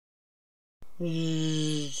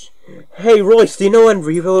Hey Royce, do you know when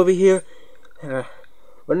Revo will be here?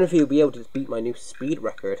 Wonder if he'll be able to beat my new speed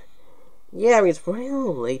record. Yeah, I mean, it's running a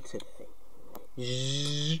little late today.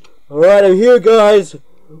 Alright, I'm here, guys!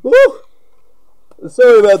 Woo!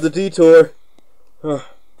 Sorry about the detour.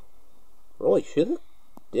 Royce, you look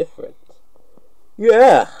different.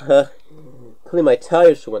 Yeah! Clean my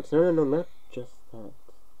tires for once. No, not just that.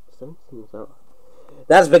 Something's off.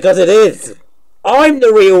 That's because it is! I'm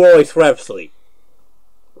the real Royce Repsley!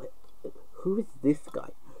 Who is this guy?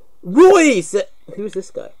 Royce! Who's this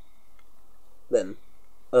guy? Then.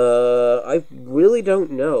 I really don't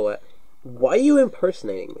know. Why are you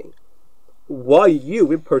impersonating me? Why are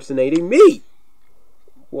you impersonating me?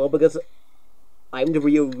 Well, because I'm the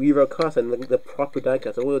real Revo Kos and the proper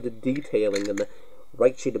diecast. All of the detailing and the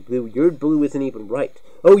right shade of blue. Your blue isn't even right.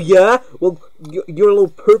 Oh yeah? Well, your little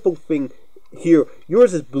purple thing here.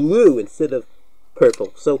 Yours is blue instead of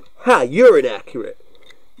purple. So, you're inaccurate.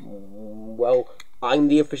 Well, I'm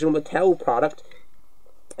the official Mattel product,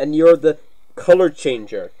 and you're the color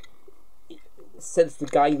changer. Says the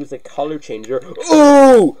guy who's a color changer.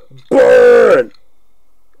 Ooh! Burn!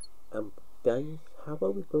 Guys, how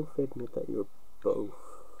about we both admit that you're both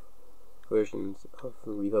versions of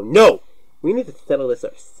Revo? No! We need to settle this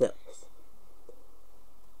ourselves.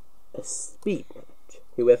 A speed match.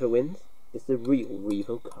 Whoever wins is the real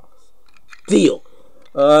Revo Kos. Deal!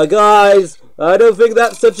 Guys, I don't think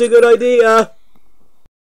that's such a good idea.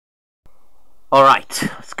 Alright,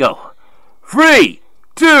 let's go. 3,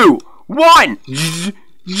 2, 1!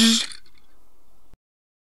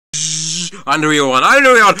 I'm the real one, I'm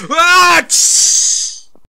the real one! Ah!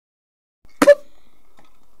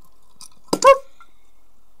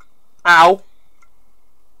 Ow.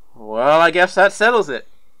 Well, I guess that settles it.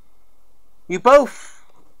 You both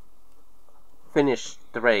finished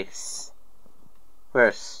the race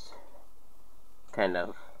first, kind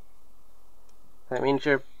of. That means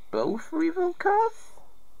you're both Revo Kos?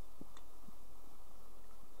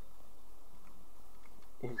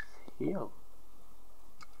 Is here.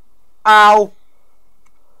 Ow!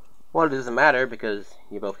 Well, it doesn't matter because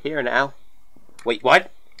you're both here now. Wait,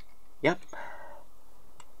 what? Yep.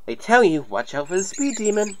 They tell you, watch out for the speed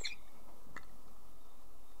demon.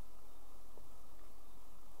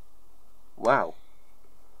 Wow.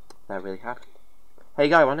 That really happened. Hey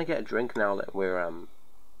guy, wanna get a drink now that we're,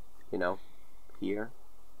 you know, here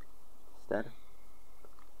instead?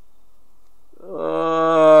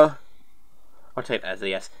 I'll take that as a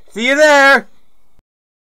yes. See you there!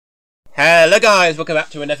 Hello guys, welcome back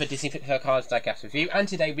to another Disney Pixar Cars Diecast review, and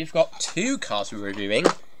today we've got two cars we're reviewing.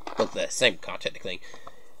 Well, the same car technically.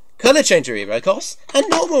 Colour Changer Revo Kos and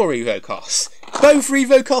normal Revo Kos. Both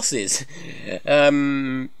Revo Koses.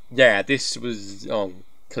 Yeah, this was on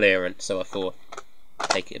clearance, so I thought I'd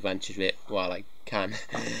take advantage of it while I can.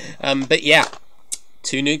 But yeah,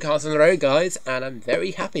 two new cars on the road, guys, and I'm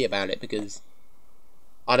very happy about it because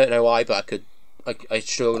I don't know why, but I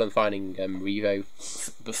struggled on finding Revo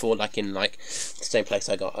before, like in the same place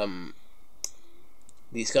I got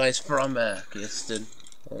these guys from Kirsten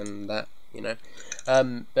and that, you know.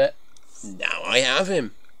 But now I have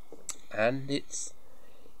him, and it's,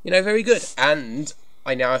 you know, very good, and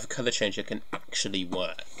I now have a colour changer that can actually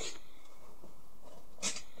work.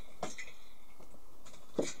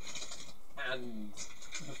 And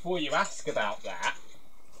before you ask about that,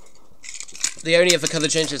 the only other colour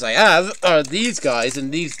changes I have are these guys,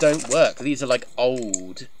 and these don't work. These are like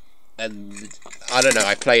old, and I don't know,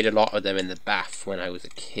 I played a lot of them in the bath when I was a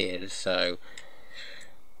kid, so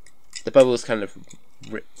the bubbles kind of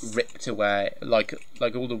ripped away, like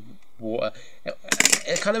all the water.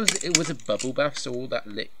 It was a bubble bath, so all that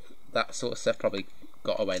that sort of stuff probably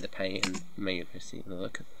got away the paint and made it see.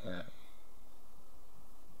 Look at that.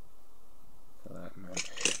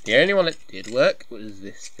 The only one that did work was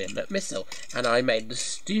this Finn missile, and I made the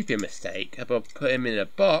stupid mistake of putting him in a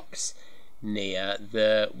box near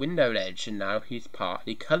the window ledge, and now he's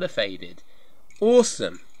partly colour faded.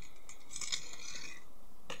 Awesome.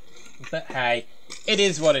 But hey, it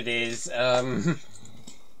is what it is. And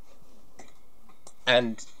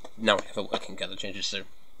now I have a working colour changer, so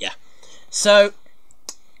yeah. So,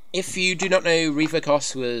 if you do not know, Revo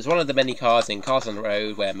Kos was one of the many cars in Cars on the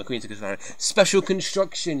Road where McQueen's concerned. Special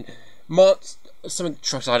construction, some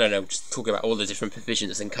trucks, I don't know, just talking about all the different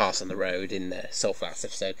provisions in Cars on the Road in the Salt last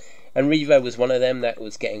episode. And Revo was one of them that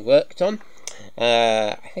was getting worked on.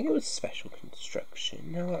 I think it was special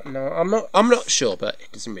construction. No, I'm not sure, but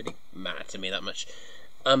it doesn't really matter to me that much.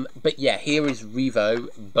 But yeah, here is Revo,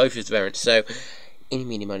 both his variants. So, Eeny,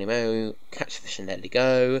 Meeny, Miny, Mo, Catch a Fish and Let It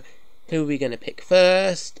Go, who are we going to pick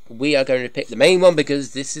first? We are going to pick the main one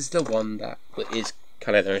because this is the one that is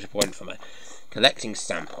kind of the most important from a collecting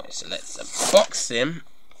standpoint. So let's unbox him.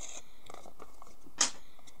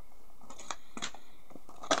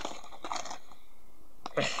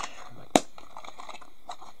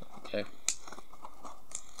 Okay.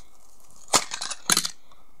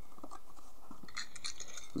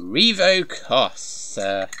 Revo Kos,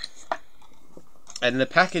 and the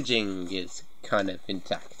packaging is kind of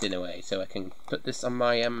intact in a way, so I can put this on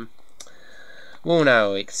my wall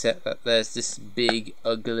now, except that there's this big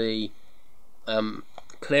ugly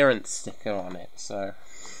clearance sticker on it, so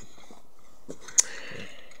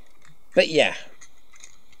but yeah,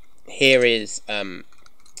 here is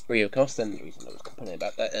Revo Kos, and the reason I was complaining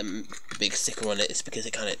about that big sticker on it is because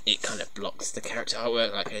it kind of blocks the character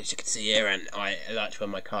artwork, like as you can see here, and I like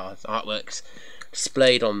when my car's artwork's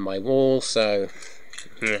displayed on my wall, so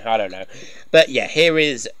I don't know. But yeah, here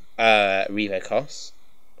is Revo Kos.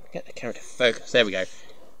 Get the camera to focus. There we go.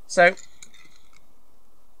 So,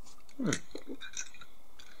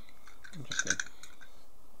 interesting.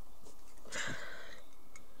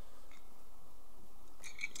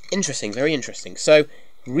 Interesting, very interesting. So,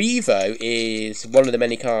 Revo is one of the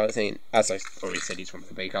many cars in, as I already said, he's one of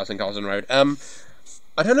the big cars in Cars on the Road.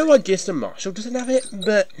 I don't know why Giston Marshall doesn't have it,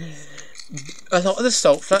 but a lot of the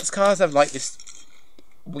Salt Flats cars have like this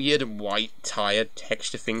weird white tyre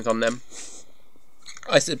texture things on them.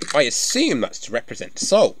 I assume that's to represent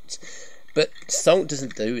salt, but salt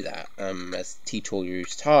doesn't do that, as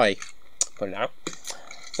T-Tool-Use Ty pointed out.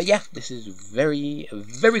 But yeah, this is a very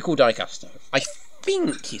cool diecast. I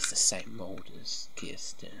think he's the same mould as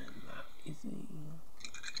Kirsten.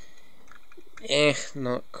 Is he?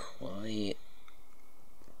 Not quite.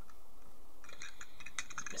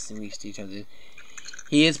 Missing these details.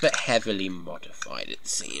 He is, but heavily modified, it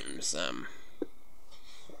seems.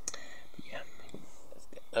 Yeah.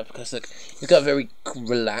 Because look, he's got a very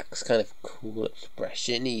relaxed, kind of cool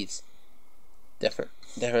expression. He's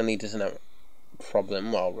definitely doesn't have a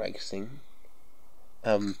problem while racing.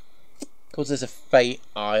 Of course, there's a fake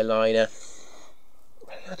eyeliner.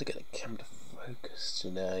 I had to get the camera to focus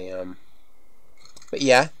today. But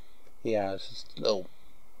yeah, he has this little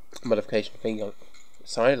modification thing on the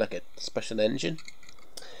side, like a special engine.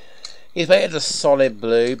 He's painted a solid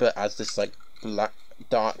blue, but as this like black,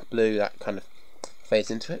 dark blue that kind of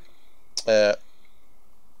fades into it.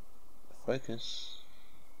 Focus.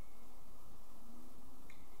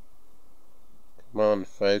 Come on,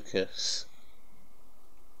 focus.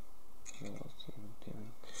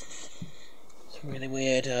 It's really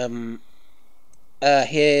weird.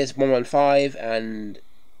 Here's 115 and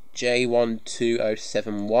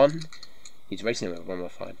J12071. He's racing with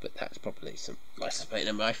 115, but that's probably some license plate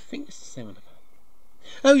number. I think it's the same one.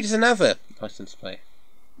 Oh, he does another license plate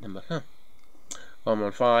number. Huh.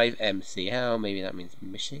 115 MCL. Maybe that means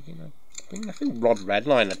Michigan. I think Rod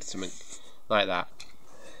Redline had something like that.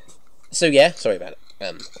 So yeah, sorry about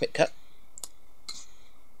it. Quick cut.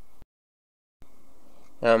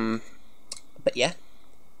 But yeah,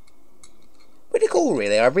 pretty cool,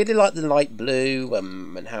 really. I really like the light blue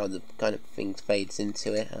and how the kind of things fades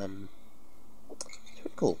into it. It's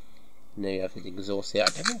pretty cool. No, you have the exhaust here.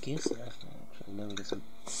 I don't think it's actually. No, it isn't.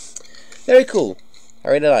 Very cool. I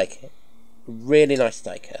really like it. Really nice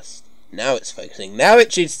diecast. Now it's focusing. Now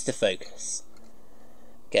it chooses to focus.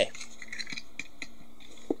 Okay.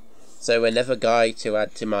 So another guy to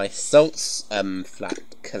add to my Salts flat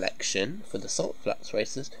collection for the Salt Flats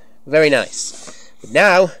racers. Very nice. But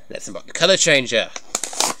now, let's unbox the colour changer.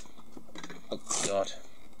 Oh god.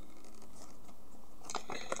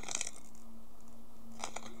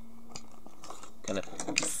 Kind of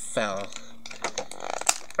fell.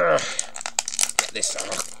 Ugh. Get this.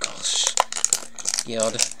 Oh gosh.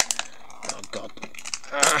 God. Oh god.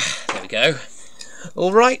 There we go.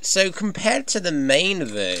 Alright, so compared to the main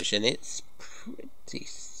version, it's pretty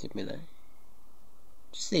similar.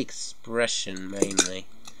 Just the expression mainly.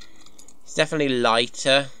 It's definitely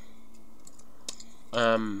lighter.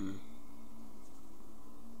 Yeah,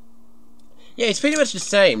 it's pretty much the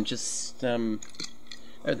same, just oh,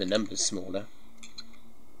 the number's smaller.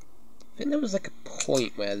 I think there was like a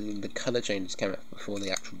point where the colour changes came out before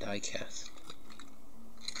the actual diecast.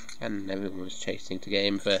 And everyone was chasing to get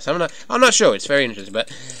him first. I'm not sure. It's very interesting,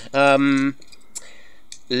 but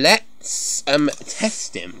let's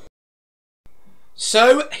test him.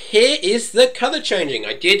 So here is the colour changing.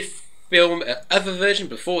 I did film another version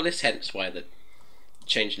before this, hence why the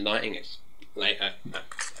change in lighting is later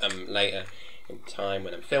in time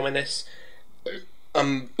when I'm filming this.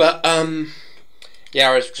 Yeah,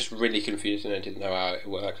 I was just really confused and I didn't know how it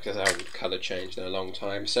worked because I haven't colour changed in a long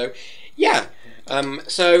time. So, yeah.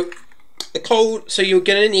 So you're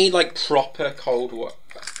gonna need like proper cold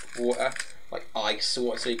water, like ice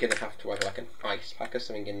water. So you're gonna have to have like an ice pack or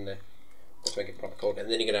something in the to make it proper cold, and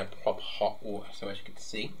then you're gonna have proper hot water. So as you can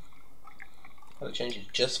see, colour changes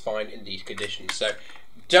just fine in these conditions. So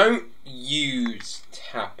don't use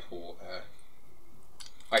tap water.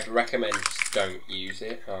 I'd recommend just don't use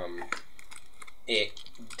it. It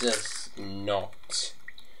does not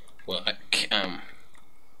work. Got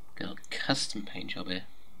a custom paint job here.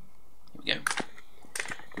 Here we go.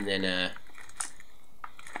 And then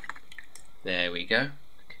there we go.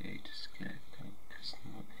 Okay, just get custom.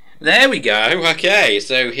 There we go. Okay,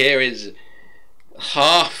 so here is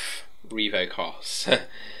half Revo Kos.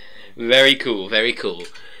 Very cool, very cool.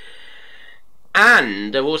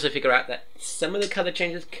 And I've also figured out that some of the colour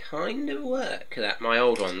changes kind of work. That my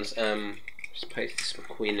old ones. Just paste this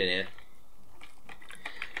McQueen in here.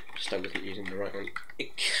 Just I wasn't using the right one.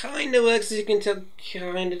 It kind of works, as you can tell.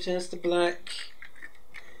 Kind of turns to black.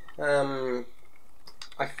 I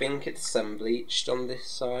think it's sun bleached on this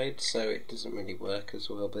side, so it doesn't really work as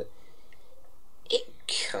well. But it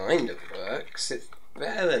kind of works. It's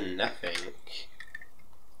better than nothing.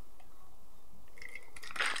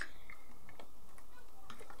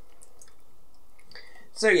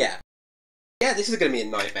 So yeah, this is going to be a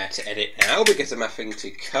nightmare to edit now because I'm having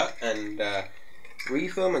to cut and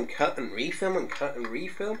refilm and cut and refilm and cut and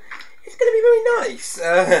refilm. It's going to be very nice,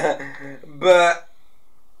 but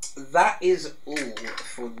that is all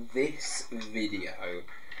for this video.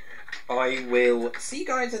 I will see you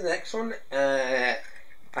guys in the next one, and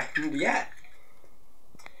yeah,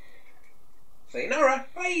 sayonara,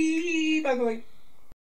 bye, bye bye.